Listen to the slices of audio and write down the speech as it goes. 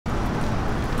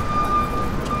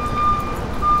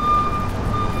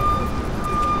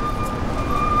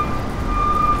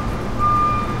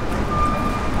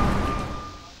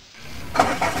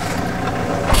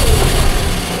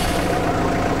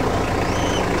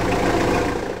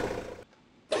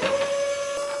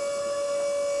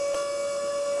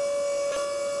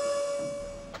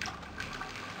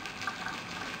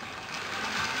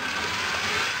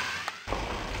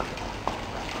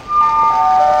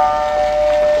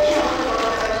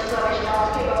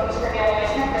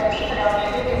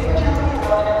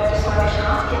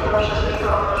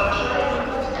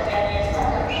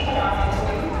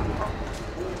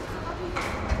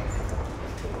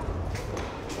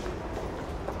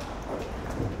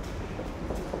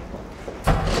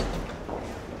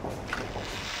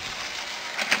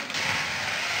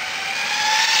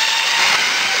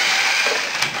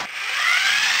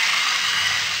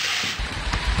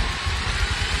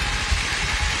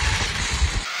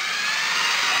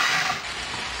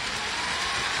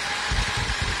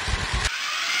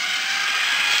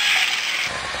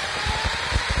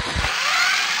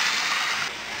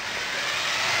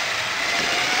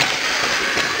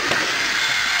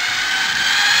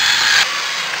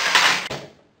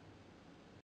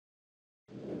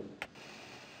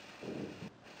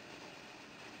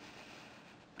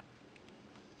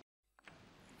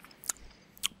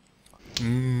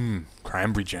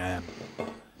cranberry jam.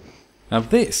 Now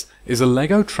this is a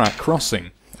Lego track crossing,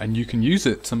 and you can use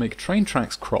it to make train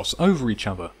tracks cross over each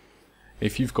other.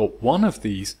 If you've got one of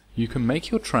these, you can make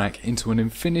your track into an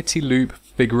infinity loop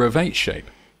figure of 8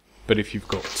 shape. But if you've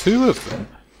got 2 of them,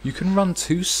 you can run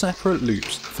 2 separate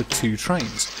loops for 2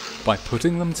 trains by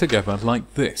putting them together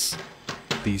like this.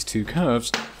 These 2 curves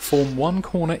form 1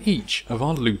 corner each of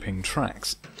our looping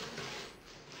tracks.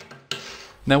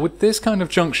 Now with this kind of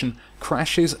junction,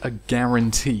 crashes are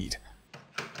guaranteed.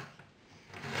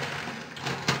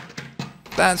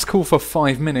 That's cool for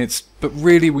 5 minutes, but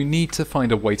really we need to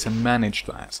find a way to manage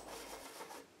that.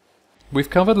 We've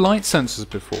covered light sensors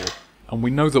before, and we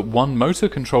know that one motor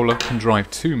controller can drive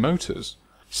 2 motors,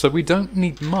 so we don't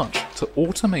need much to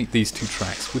automate these 2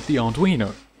 tracks with the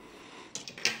Arduino.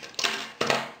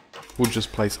 We'll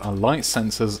just place our light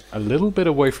sensors a little bit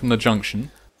away from the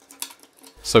junction,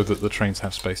 so that the trains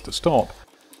have space to stop,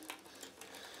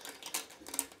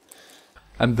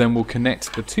 and then we'll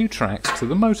connect the 2 tracks to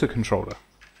the motor controller.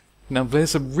 Now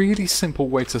there's a really simple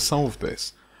way to solve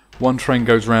this. One train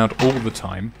goes round all the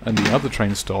time, and the other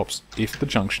train stops if the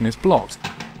junction is blocked.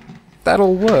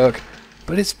 That'll work,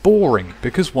 but it's boring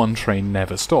because one train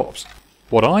never stops.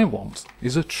 What I want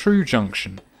is a true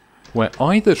junction, where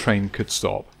either train could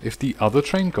stop if the other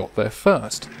train got there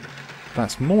first.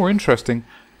 That's more interesting,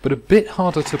 but a bit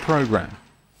harder to program.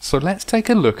 So let's take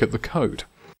a look at the code.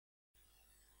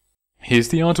 Here's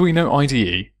the Arduino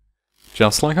IDE.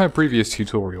 Just like our previous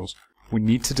tutorials, we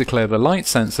need to declare the light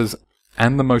sensors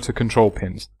and the motor control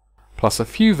pins, plus a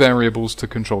few variables to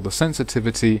control the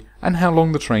sensitivity and how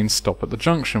long the trains stop at the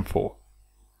junction for.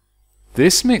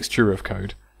 This mixture of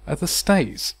code are the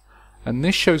states, and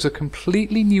this shows a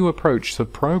completely new approach to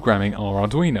programming our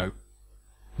Arduino.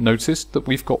 Notice that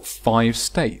we've got 5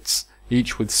 states,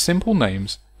 each with simple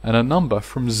names and a number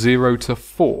from 0 to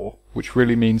 4, which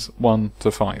really means 1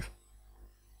 to 5.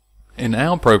 In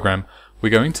our program, we're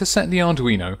going to set the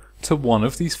Arduino to one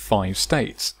of these 5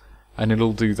 states, and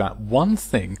it'll do that one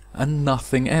thing and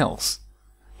nothing else.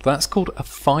 That's called a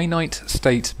Finite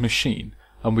State Machine,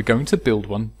 and we're going to build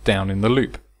one down in the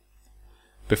loop.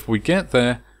 Before we get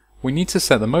there, we need to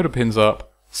set the motor pins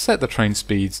up, set the train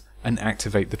speeds, and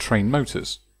activate the train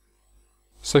motors.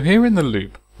 So here in the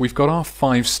loop, we've got our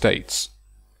 5 states.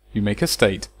 You make a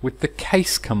state with the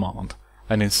case command,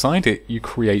 and inside it you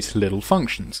create little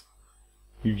functions.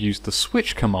 You use the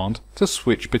switch command to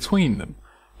switch between them,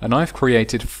 and I've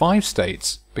created 5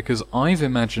 states because I've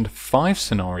imagined 5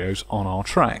 scenarios on our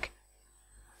track.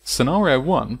 Scenario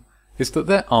 1 is that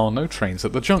there are no trains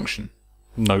at the junction.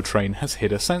 No train has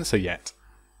hit a sensor yet.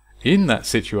 In that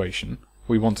situation,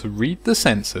 we want to read the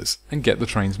sensors and get the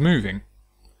trains moving.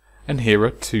 And here are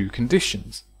 2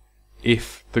 conditions.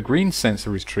 If the green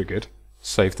sensor is triggered,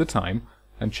 save the time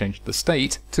and change the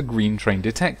state to green train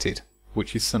detected,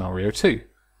 which is scenario 2.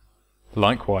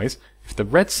 Likewise, if the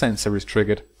red sensor is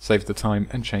triggered, save the time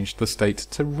and change the state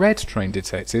to red train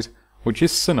detected, which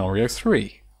is scenario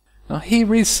 3. Now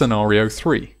here is scenario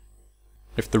 3.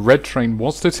 If the red train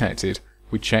was detected,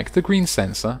 we check the green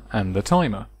sensor and the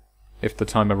timer. If the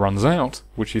timer runs out,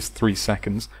 which is 3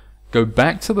 seconds, go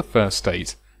back to the first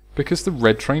state, because the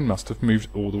red train must have moved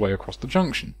all the way across the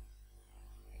junction.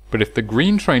 But if the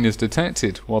green train is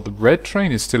detected while the red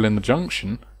train is still in the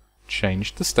junction,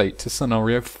 change the state to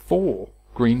scenario 4,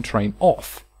 green train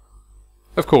off.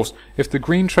 Of course, if the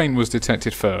green train was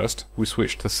detected first, we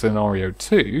switch to scenario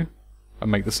 2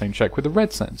 and make the same check with the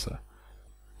red sensor.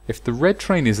 If the red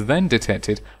train is then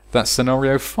detected, that's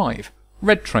scenario 5,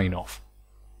 red train off.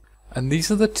 And these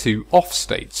are the 2 off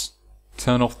states.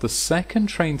 Turn off the second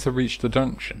train to reach the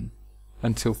junction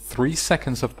until 3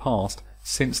 seconds have passed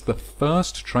since the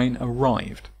first train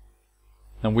arrived.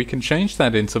 Now we can change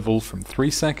that interval from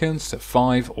 3 seconds to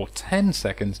 5 or 10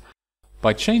 seconds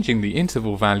by changing the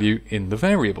interval value in the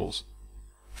variables.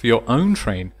 For your own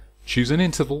train, choose an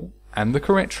interval and the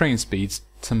correct train speeds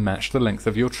to match the length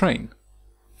of your train.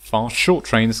 Fast short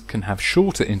trains can have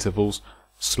shorter intervals,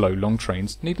 slow long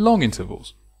trains need long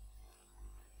intervals.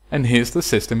 And here's the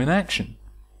system in action.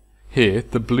 Here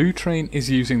the blue train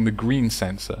is using the green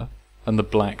sensor and the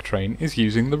black train is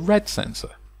using the red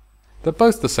sensor. They're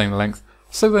both the same length,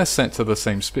 so they're set to the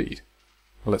same speed.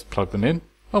 Let's plug them in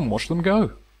and watch them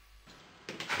go.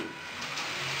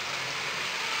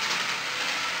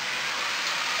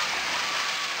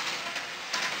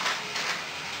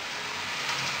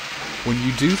 When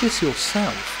you do this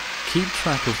yourself, keep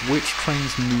track of which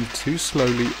trains move too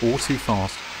slowly or too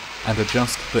fast and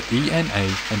adjust the ENA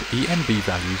and ENB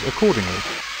values accordingly.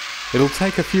 It'll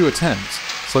take a few attempts,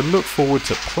 so look forward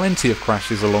to plenty of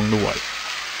crashes along the way.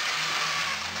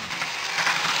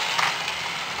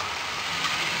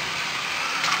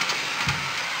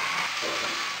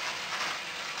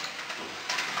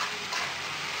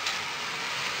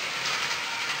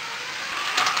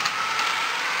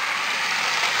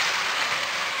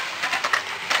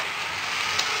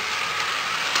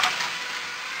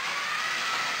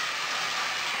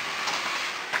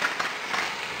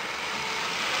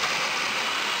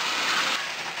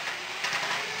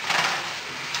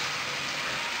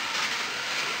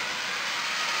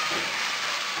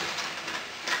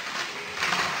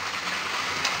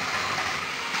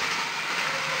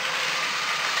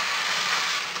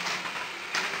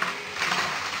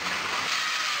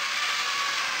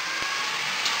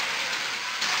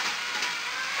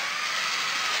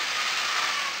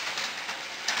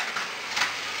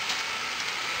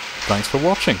 Thanks for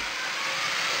watching.